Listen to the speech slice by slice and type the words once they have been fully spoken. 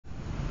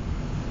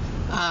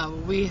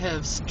We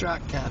have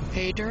struck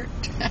pay dirt.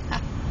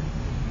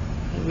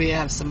 We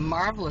have some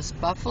marvelous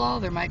buffalo.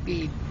 There might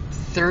be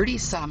 30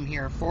 some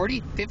here,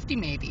 40, 50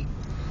 maybe.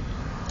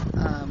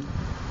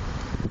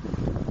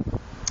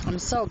 I'm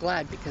so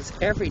glad because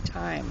every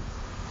time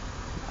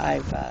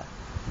I've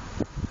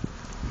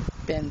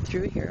been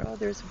through here, oh,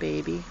 there's a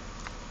baby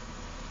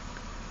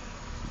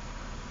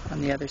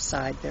on the other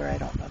side there. I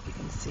don't know if you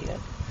can see it.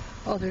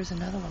 Oh, there's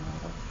another one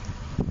over here.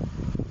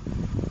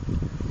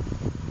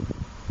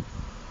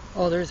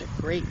 Oh, there's a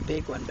great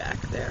big one back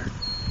there.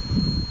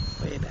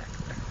 Way back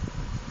there.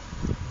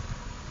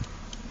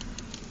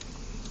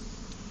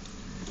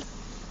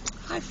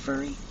 Hi,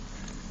 furry.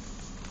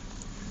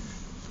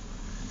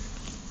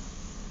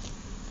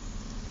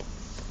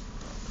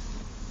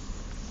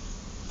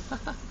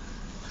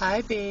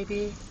 Hi,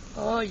 baby.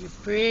 Oh, you're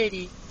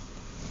pretty.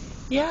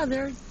 Yeah,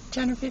 they're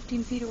 10 or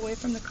 15 feet away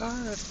from the car,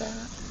 if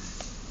that.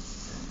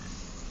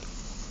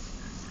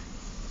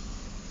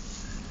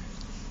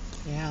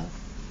 Yeah.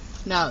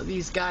 Now,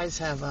 these guys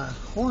have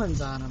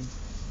horns on them,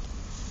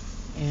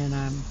 and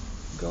I'm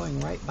going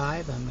right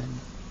by them, and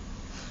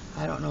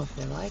I don't know if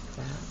they like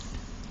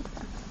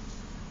that.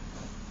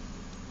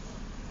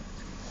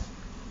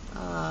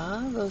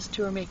 Ah, those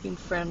two are making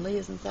friendly.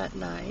 Isn't that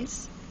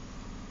nice?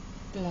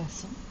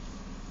 Bless them.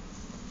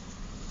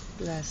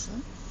 Bless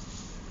them.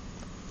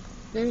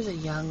 There's a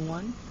young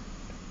one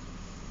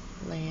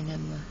laying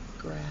in the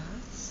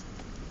grass.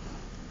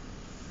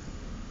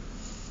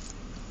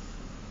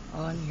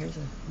 Oh, and here's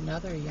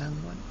another young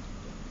one.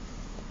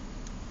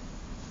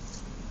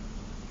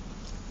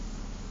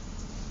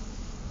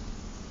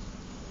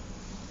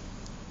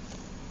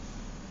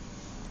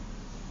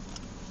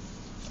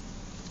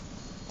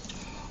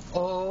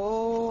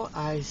 Oh,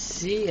 I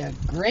see a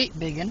great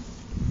big one.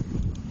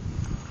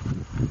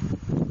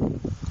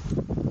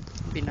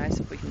 It'd be nice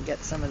if we can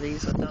get some of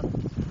these without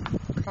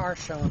the car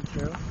showing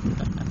through.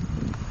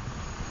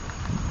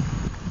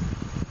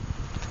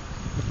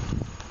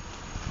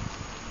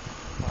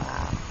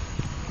 Wow.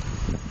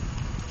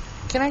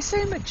 Can I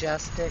say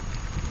majestic?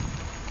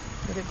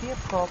 Would it be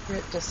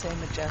appropriate to say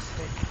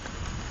majestic?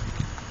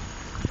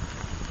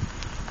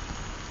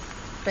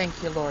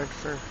 Thank you, Lord,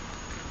 for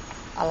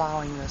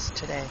allowing this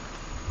today.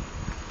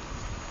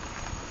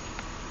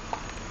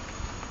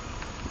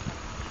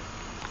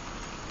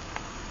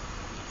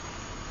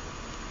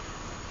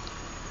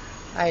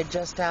 I had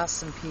just asked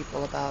some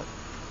people about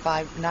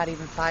not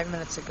even 5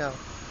 minutes ago,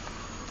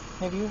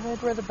 have you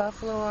heard where the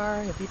buffalo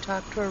are? Have you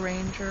talked to a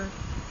ranger?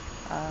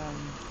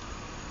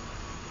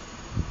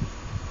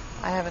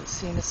 I haven't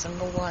seen a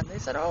single one. They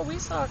said, oh, we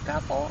saw a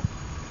couple.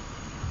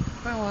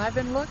 Well, I've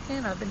been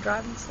looking. I've been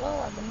driving slow.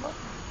 I've been looking.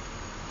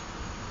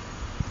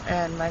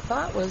 And my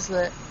thought was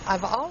that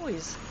I've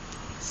always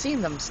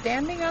seen them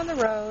standing on the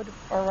road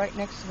or right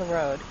next to the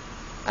road.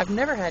 I've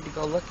never had to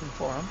go looking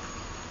for them.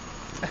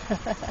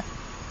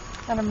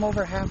 And I'm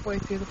over halfway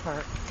through the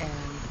park, and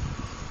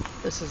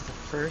this is the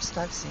first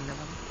I've seen of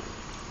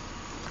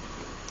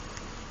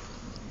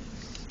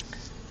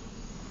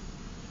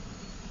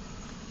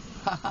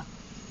them.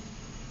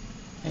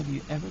 Have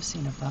you ever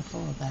seen a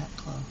buffalo that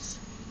close?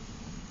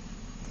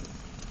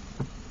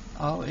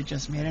 Oh, it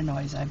just made a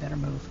noise. I better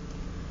move.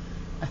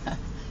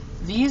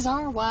 These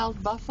are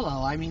wild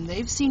buffalo. I mean,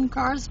 they've seen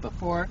cars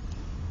before.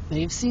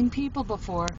 They've seen people before.